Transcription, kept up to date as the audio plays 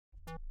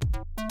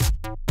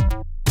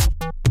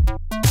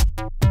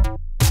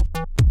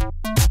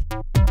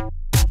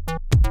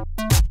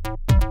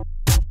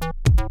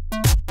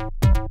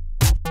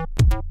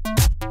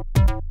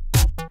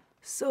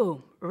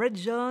So, Red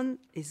John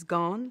is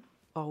gone,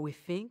 or we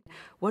think.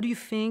 What do you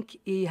think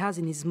he has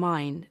in his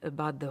mind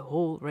about the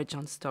whole Red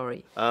John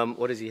story?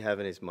 What does he have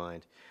in his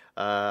mind?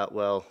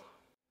 Well,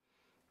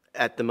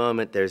 at the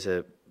moment there's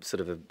a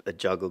sort of a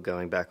juggle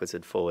going backwards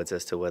and forwards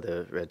as to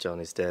whether Red John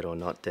is dead or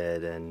not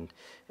dead,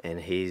 and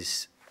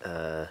he's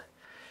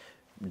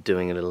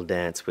doing a little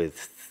dance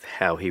with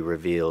how he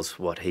reveals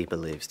what he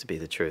believes to be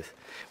the truth.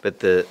 But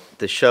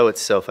the show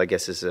itself, I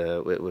guess, is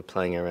we're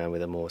playing around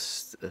with a more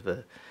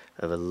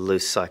of a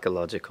loose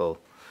psychological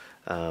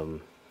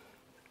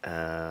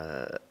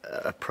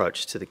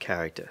approach to the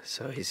character.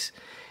 So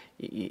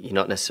you're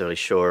not necessarily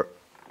sure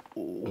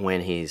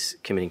when he's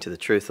committing to the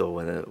truth or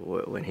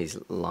when he's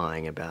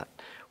lying about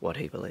what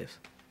he believes.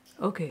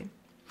 Okay.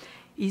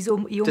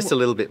 Just a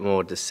little bit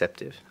more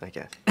deceptive, I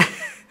guess.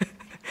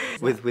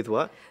 With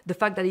what? The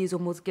fact that he's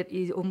almost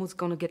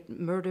gonna get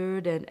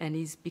murdered and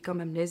he's become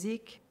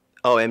amnesic.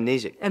 Oh,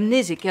 amnesic.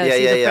 Amnesic, yeah.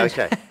 Yeah,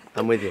 okay.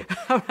 I'm with you.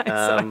 All right,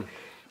 sorry.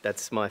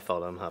 That's my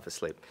fault. I'm half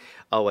asleep.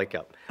 I'll wake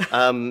up.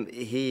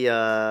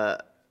 Yeah,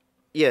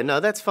 no,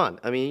 that's fun.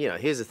 I mean,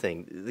 here's the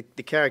thing: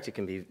 the character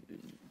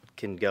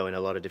can go in a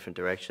lot of different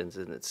directions,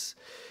 and it's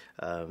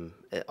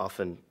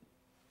often,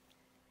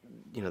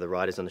 the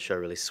writers on the show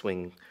really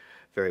swing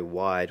very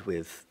wide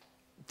with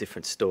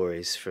different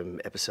stories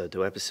from episode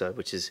to episode,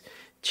 which is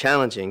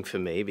challenging for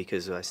me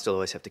because I still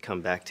always have to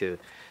come back to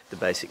the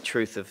basic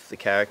truth of the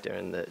character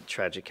and the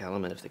tragic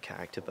element of the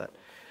character.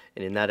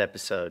 And in that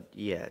episode,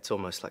 yeah, it's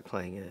almost like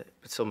playing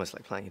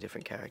a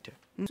different character.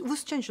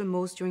 Who's changed the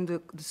most during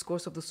the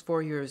course of those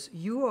 4 years?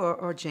 You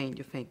or Jane,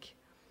 you think?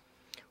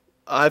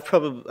 I've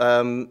probably,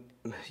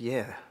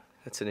 yeah,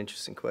 that's an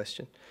interesting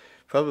question.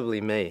 Probably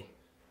me.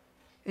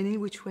 And in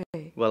which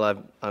way?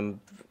 Well,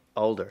 I'm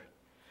older.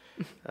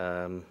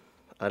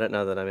 I don't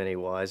know that I'm any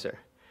wiser.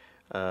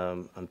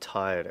 I'm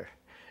tireder.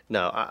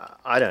 No,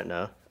 I don't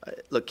know.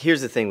 Look,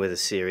 here's the thing with a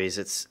series.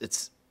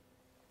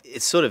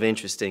 It's sort of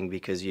interesting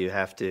because you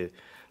have to,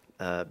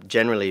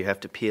 generally you have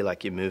to appear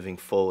like you're moving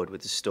forward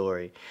with the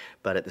story,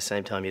 but at the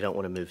same time you don't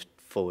want to move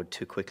forward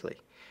too quickly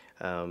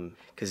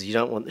because you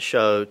don't want the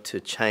show to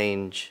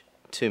change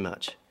too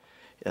much.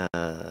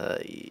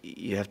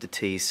 You have to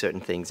tease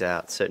certain things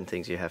out, certain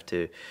things you have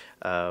to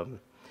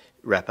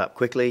wrap up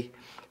quickly,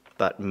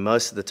 but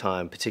most of the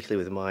time,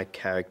 particularly with my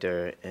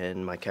character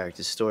and my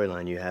character's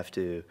storyline, you have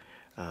to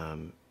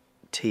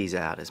tease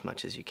out as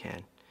much as you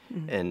can.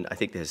 And I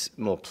think there's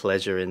more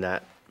pleasure in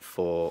that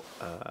for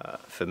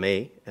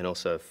me and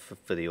also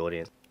for the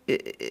audience.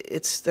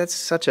 That's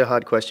such a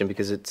hard question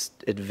because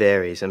it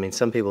varies. I mean,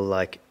 some people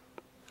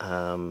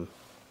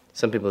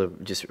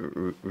just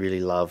really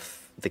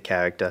love the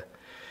character.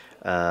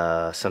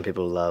 Some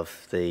people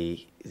love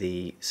the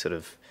sort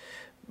of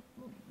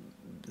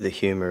the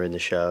humor in the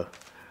show.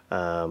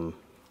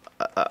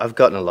 I've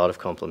gotten a lot of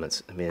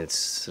compliments. I mean, it's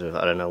sort of,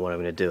 I don't know what I'm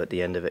going to do at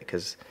the end of it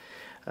because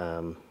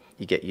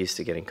you get used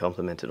to getting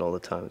complimented all the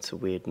time. It's a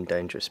weird and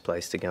dangerous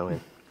place to go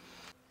in.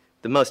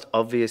 The most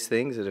obvious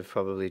things that have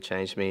probably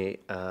changed me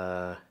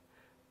are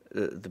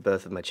the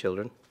birth of my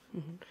children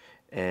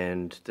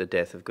and the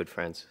death of good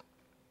friends,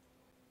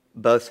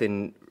 both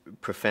in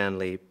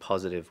profoundly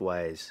positive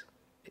ways,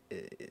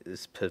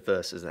 as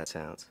perverse as that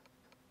sounds.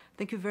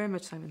 Thank you very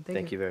much, Simon.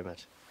 Thank you very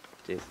much.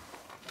 Cheers.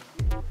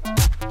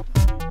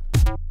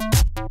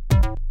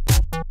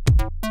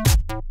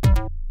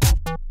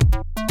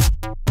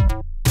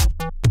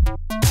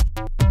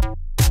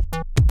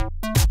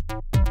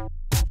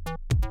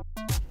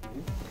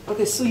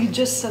 Okay, so you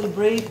just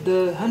celebrate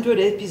the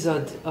 100th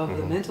episode of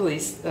The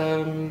Mentalist.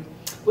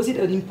 Was it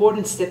an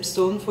important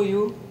stepstone for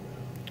you?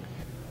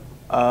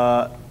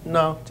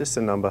 No, just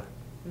a number.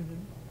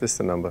 Just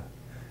a number.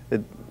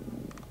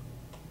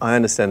 I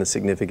understand the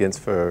significance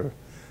for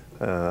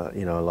a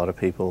lot of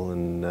people,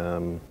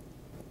 and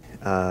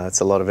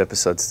it's a lot of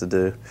episodes to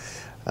do.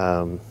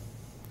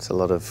 It's a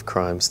lot of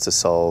crimes to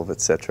solve,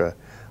 etc.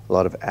 A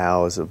lot of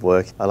hours of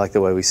work. I like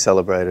the way we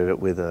celebrated it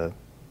with a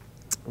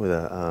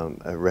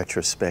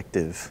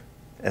retrospective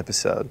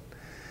episode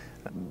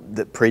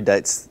that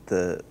predates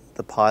the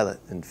pilot.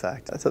 In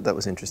fact, I thought that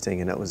was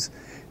interesting, and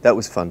that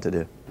was fun to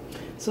do.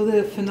 So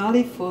the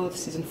finale for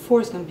season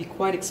 4 is going to be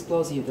quite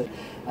explosive.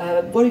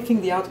 What do you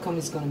think the outcome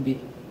is going to be?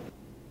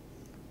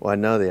 Well, I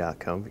know the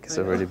outcome because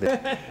I've already been.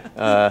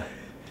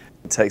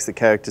 It takes the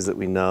characters that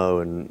we know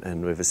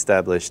and we've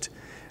established,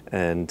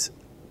 and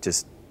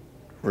just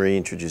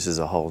reintroduces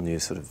a whole new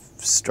sort of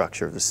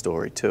structure of the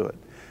story to it.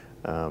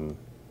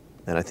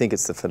 And I think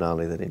it's the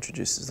finale that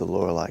introduces the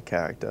Lorelei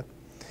character,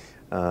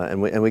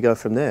 and we go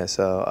from there.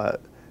 So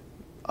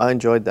I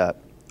enjoyed that.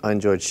 I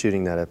enjoyed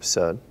shooting that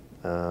episode,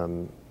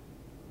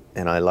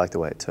 and I like the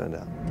way it turned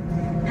out.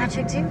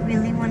 Patrick, do you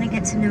really want to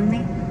get to know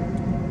me?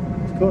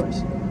 Of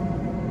course.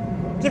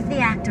 Give the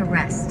act a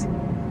rest.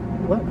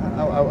 What?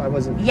 I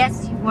wasn't...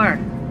 Yes, you were.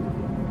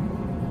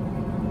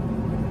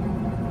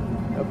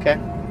 Okay.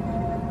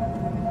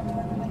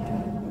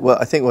 Well,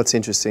 I think what's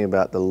interesting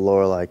about the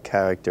Lorelei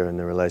character and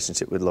the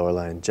relationship with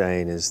Lorelei and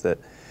Jane is that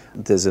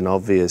there's an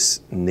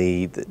obvious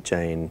need that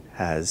Jane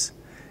has,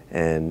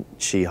 and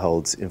she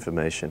holds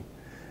information.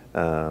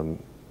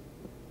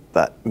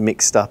 But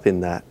mixed up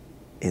in that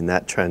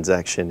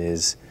transaction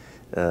is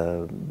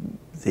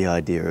the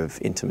idea of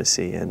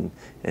intimacy and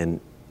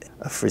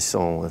a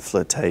frisson, a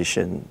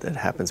flirtation that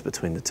happens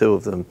between the two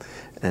of them,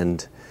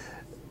 and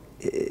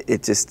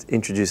it just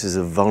introduces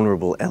a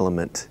vulnerable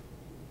element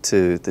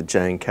to the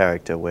Jane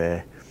character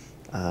where,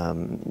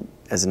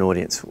 as an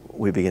audience,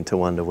 we begin to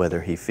wonder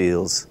whether he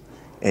feels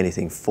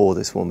anything for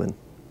this woman,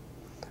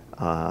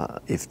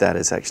 if that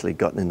has actually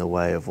gotten in the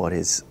way of what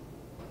his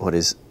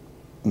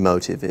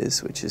motive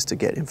is, which is to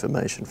get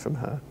information from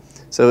her.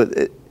 So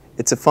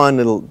it's a fine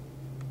little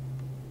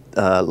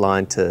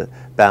line to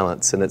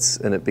balance, and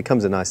it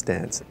becomes a nice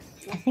dance.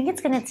 I think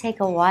it's going to take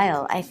a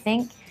while. I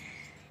think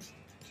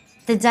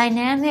the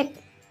dynamic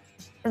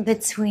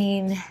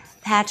between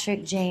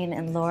Patrick, Jane,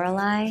 and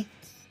Lorelei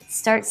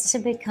starts to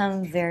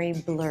become very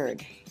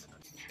blurred.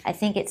 I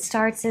think it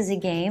starts as a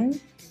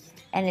game,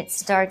 and it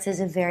starts as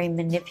a very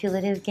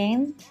manipulative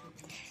game.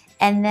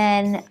 And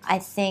then I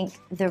think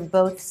they're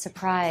both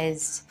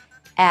surprised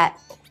at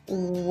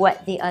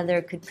what the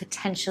other could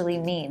potentially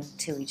mean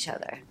to each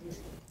other.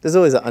 There's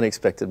always an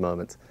unexpected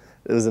moment.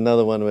 There was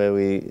another one where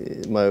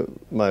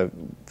my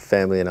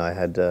family and I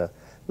had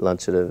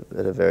lunch at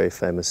a very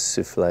famous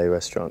souffle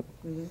restaurant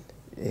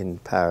in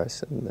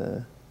Paris,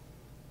 and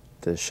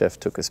the chef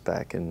took us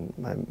back and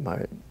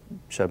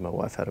showed my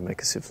wife how to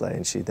make a souffle,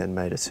 and she then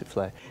made a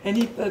souffle.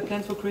 Any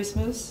plan for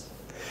Christmas?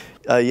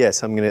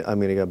 Yes, I'm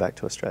gonna go back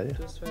to Australia.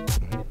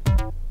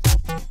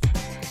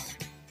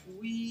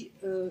 We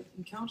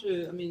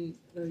encounter,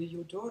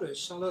 your daughter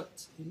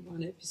Charlotte in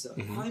one episode.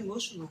 How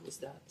emotional was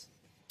that?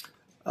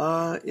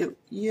 It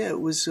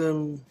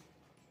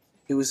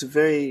was a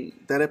very,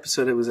 that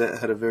episode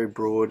had a very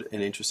broad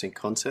and interesting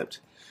concept.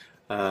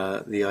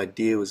 The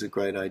idea was a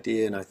great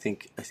idea, and I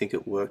think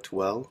it worked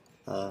well.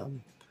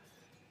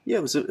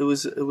 It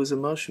was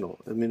emotional.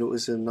 I mean, it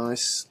was a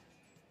nice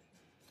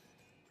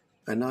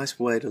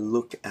way to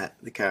look at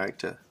the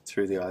character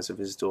through the eyes of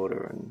his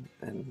daughter,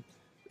 and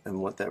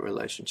what that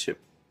relationship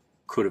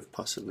could have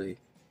possibly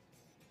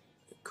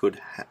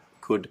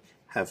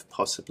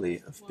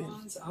have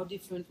been. How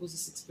different was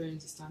this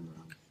experience this time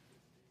around?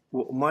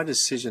 Well, my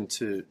decision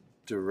to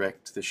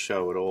direct the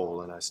show at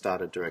all, and I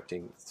started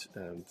directing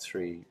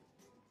 3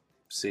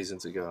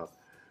 seasons ago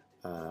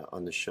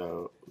on the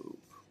show,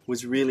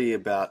 was really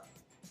about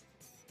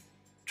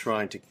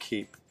trying to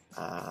keep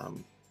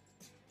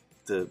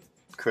the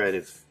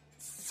creative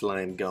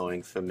flame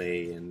going for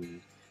me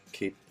and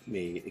keep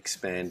me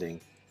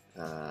expanding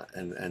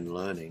and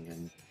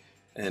learning,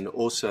 and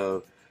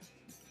also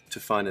to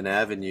find an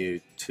avenue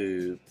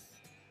to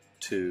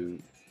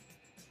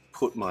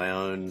put my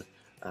own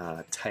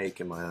take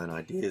and my own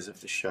ideas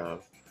of the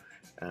show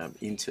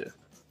into.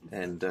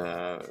 And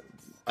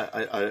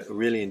I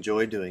really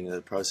enjoy doing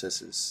the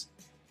process. It's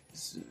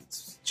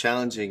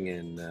challenging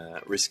and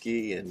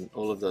risky and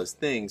all of those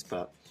things,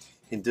 but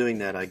in doing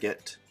that I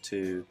get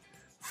to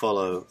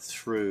follow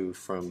through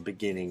from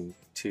beginning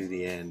to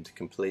the end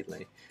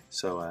completely.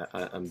 So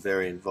I'm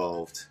very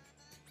involved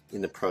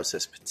in the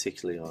process,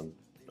 particularly on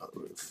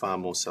far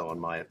more so on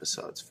my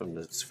episodes, from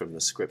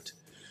the script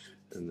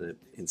and the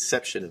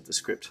inception of the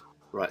script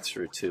right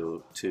through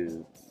to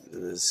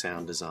the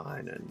sound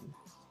design and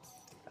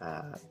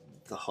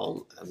the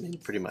whole,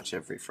 pretty much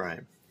every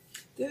frame.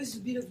 There is a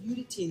bit of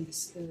unity in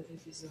this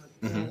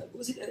episode.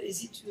 Was it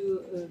easy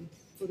to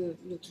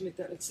to make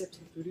that accept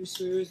the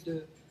producers,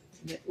 the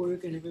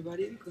network, and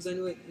everybody? Because I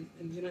know in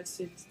the United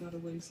States it's not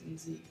always an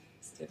easy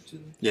step to.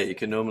 Yeah, you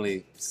can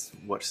normally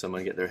watch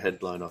someone get their head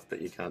blown off,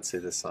 but you can't see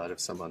the side of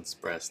someone's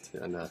breast,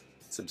 and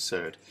it's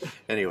absurd.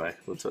 Anyway,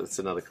 it's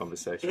another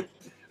conversation.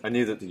 I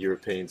knew that the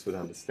Europeans would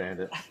understand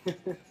it.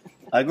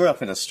 I grew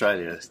up in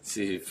Australia.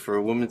 For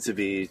a woman to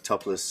be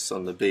topless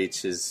on the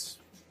beach is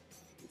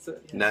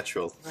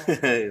natural.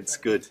 Right. It's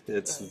good.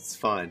 It's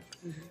fine.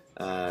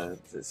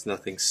 There's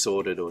nothing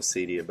sordid or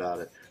seedy about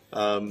it.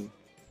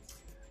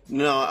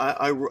 No,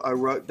 I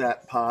wrote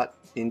that part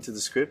into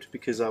the script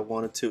because I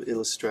wanted to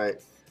illustrate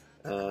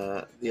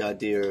the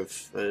idea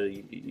of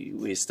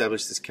we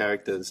established this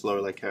character, this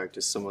Lorelei character,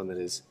 as someone that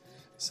is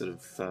sort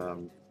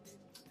of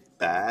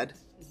bad,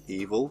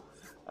 evil,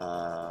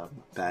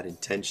 bad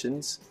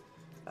intentions,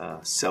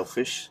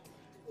 selfish,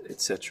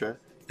 etc.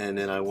 And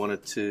then I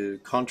wanted to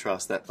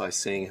contrast that by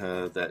seeing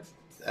her that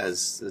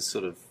as a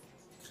sort of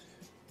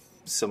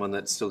someone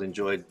that still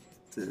enjoyed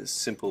the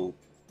simple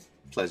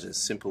pleasures,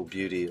 simple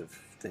beauty of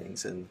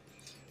things. And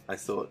I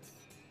thought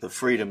the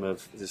freedom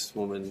of this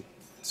woman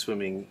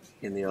swimming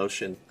in the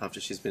ocean after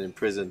she's been in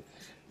prison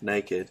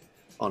naked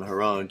on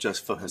her own,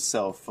 just for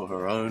herself, for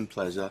her own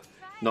pleasure,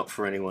 not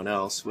for anyone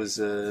else, was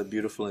a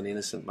beautiful and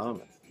innocent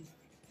moment.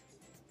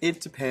 It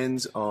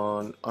depends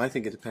on, I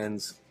think it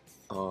depends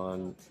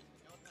on,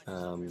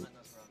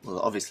 well,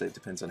 obviously it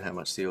depends on how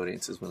much the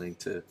audience is willing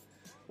to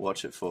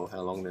watch it for,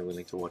 how long they're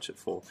willing to watch it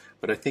for.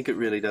 But I think it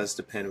really does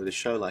depend with a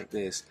show like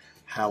this,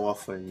 how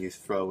often you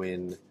throw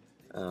in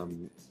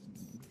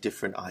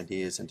different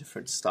ideas and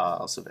different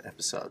styles of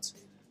episodes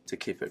to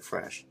keep it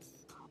fresh.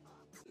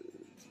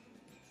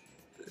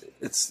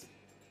 it's,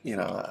 you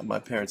know, my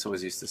parents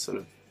always used to sort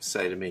of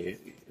say to me,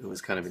 it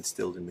was kind of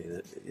instilled in me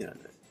that, you know,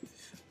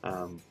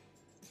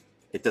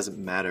 it doesn't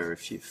matter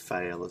if you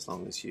fail as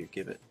long as you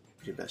give it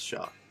your best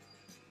shot,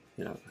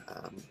 you know,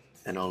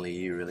 and only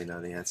you really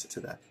know the answer to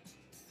that.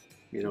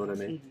 You know what I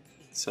mean?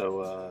 Mm-hmm.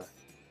 So,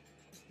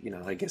 you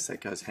know, I guess that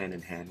goes hand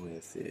in hand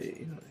with,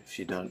 you know, if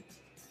you don't,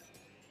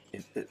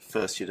 if at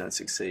first you don't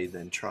succeed,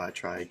 then try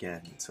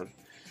again. So,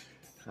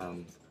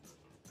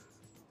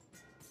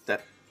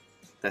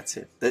 that's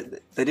it. They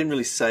didn't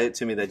really say it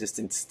to me, they just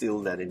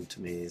instilled that into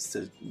me, is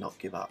to not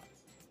give up.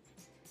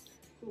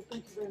 Cool,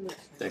 thank you very much.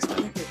 Thanks,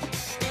 man.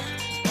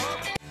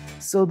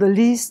 So the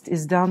list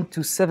is down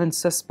to 7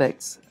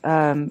 suspects.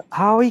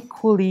 How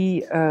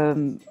equally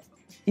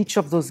each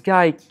of those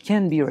guys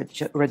can be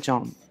Red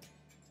John?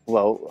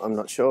 Well, I'm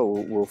not sure.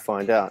 We'll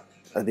find out.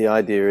 The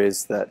idea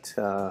is that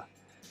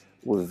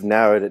we've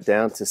narrowed it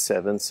down to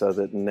 7 so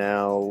that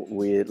now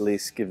we at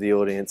least give the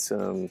audience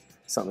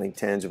something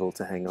tangible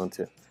to hang on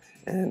to.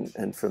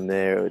 And from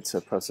there, it's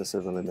a process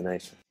of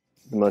elimination.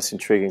 The most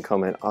intriguing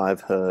comment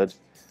I've heard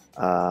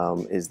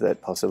is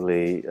that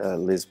possibly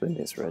Lisbon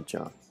is Red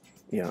John.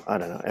 You know, I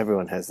don't know.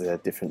 Everyone has their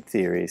different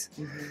theories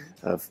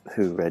of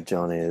who Red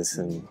John is,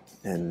 and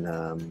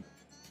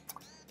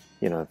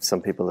you know,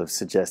 some people have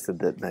suggested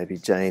that maybe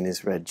Jane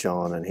is Red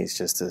John, and he's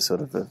just a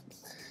sort of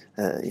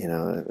you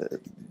know, a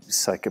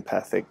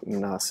psychopathic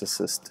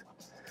narcissist,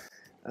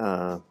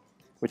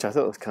 which I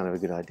thought was kind of a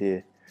good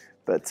idea,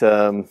 but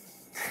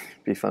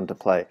be fun to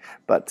play.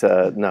 But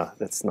no,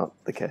 that's not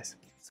the case.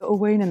 So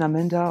Owain and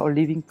Amanda are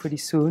leaving pretty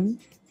soon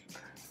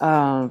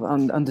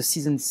on the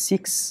season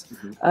 6.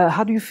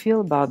 How do you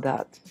feel about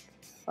that?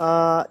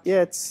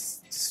 Yeah,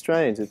 it's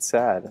strange. It's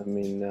sad. I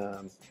mean,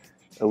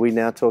 are we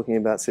now talking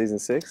about season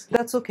 6?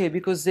 That's okay,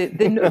 because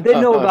they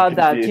know about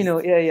that. You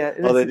know, yeah.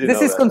 Oh,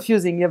 this is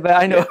confusing, yeah, but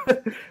I know.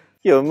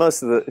 Yeah, well,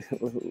 most of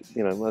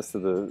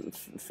the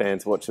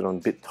fans watch it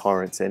on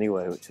BitTorrents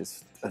anyway, which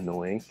is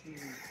annoying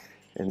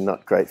and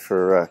not great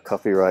for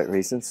copyright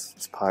reasons.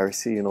 It's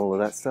piracy and all of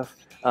that stuff.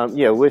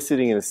 Yeah, we're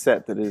sitting in a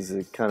set that is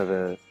a kind of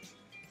a,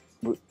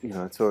 you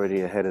know, it's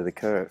already ahead of the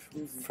curve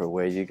for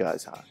where you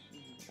guys are.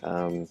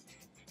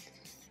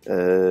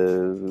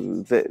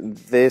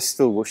 They're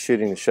still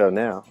shooting the show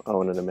now,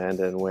 Owen and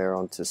Amanda, and we're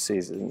in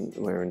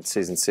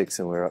season 6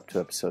 and we're up to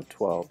episode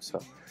 12,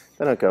 so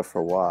they don't go for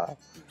a while.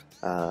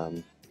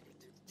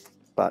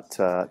 But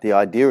the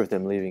idea of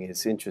them leaving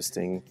is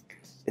interesting.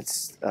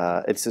 It's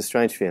a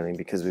strange feeling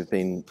because we've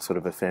been sort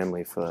of a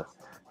family for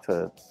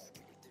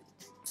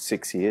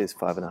 6 years,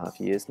 5.5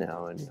 years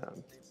now, and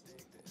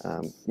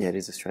yeah, it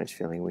is a strange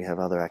feeling. We have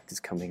other actors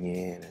coming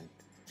in, and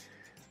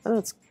I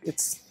know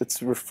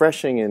it's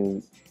refreshing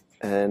and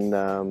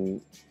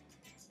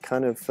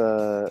kind of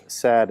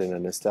sad in a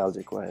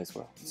nostalgic way as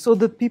well. So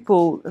the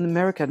people in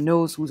America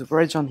knows who the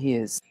Red John he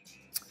is?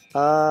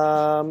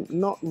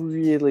 Not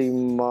really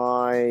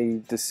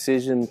my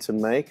decision to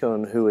make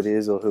on who it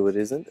is or who it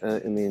isn't. I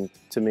mean,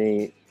 to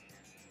me,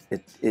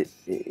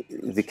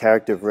 the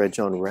character of Red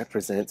John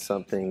represents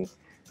something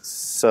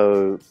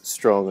so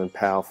strong and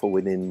powerful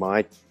within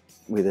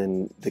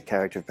the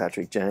character of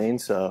Patrick Jane.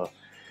 So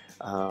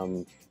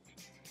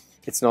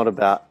it's not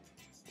about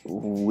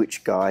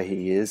which guy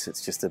he is.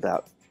 It's just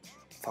about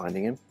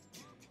finding him,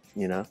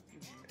 you know.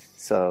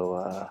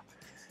 So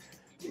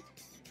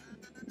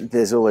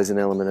there's always an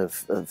element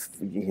of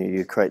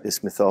you create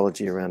this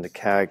mythology around a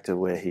character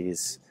where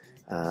he's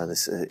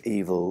this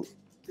evil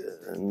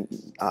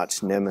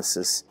arch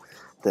nemesis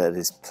that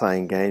is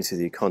playing games with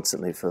you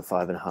constantly for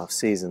 5.5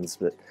 seasons,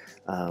 but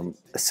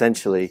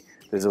essentially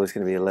there's always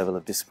going to be a level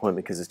of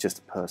disappointment because it's just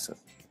a person.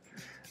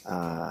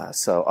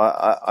 So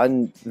I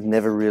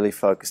never really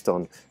focused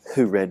on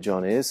who Red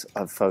John is.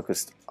 I've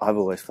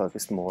always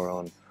focused more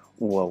on,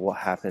 well, what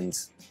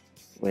happens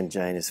when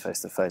Jane is face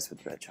to face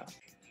with Red John.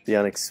 The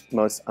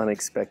most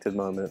unexpected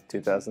moment of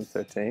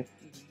 2013.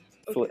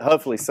 Okay.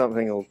 Hopefully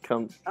something will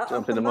jump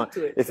into mind.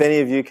 If any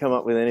of you come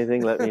up with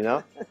anything, let me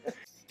know.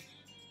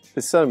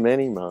 There's so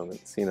many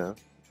moments, you know.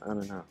 I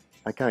don't know.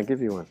 I can't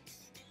give you one.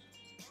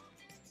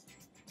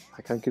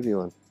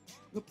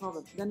 No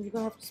problem. Then you're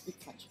going to have to speak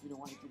French if you don't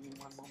want to give me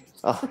one moment.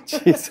 Oh,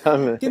 jeez.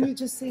 Can you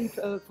just say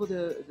for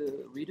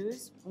the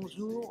readers,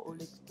 bonjour au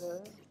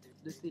lecteur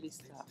de Tele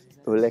Star.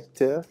 Au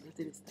lecteur de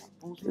Tele Star.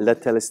 Bonjour. Le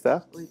Tele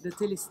Star? Oui, de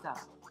Tele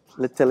Star.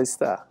 Le Tele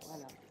Star.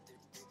 Voilà.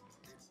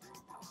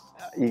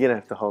 You're going to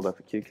have to hold up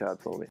a cue card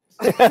for me.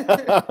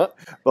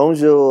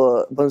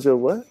 Bonjour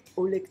what?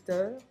 Au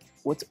lecteur.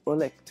 What's au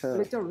lecteur? Au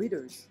lecteur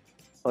readers.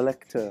 Au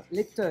lecteur.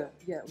 Lecteur,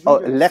 yeah. Readers. Oh,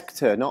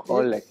 lecteur, not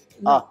au lecteur.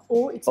 No,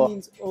 O, it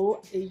means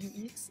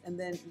O-A-U-X, and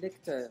then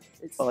lecteur.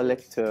 It's au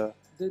lecteur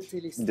de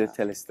Tele Star. De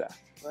Tele Star.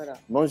 Voilà.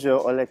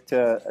 Bonjour au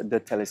lecteur de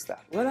Tele Star.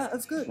 Voilà,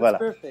 that's good. Voilà.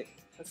 That's perfect.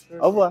 That's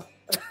perfect. Au revoir.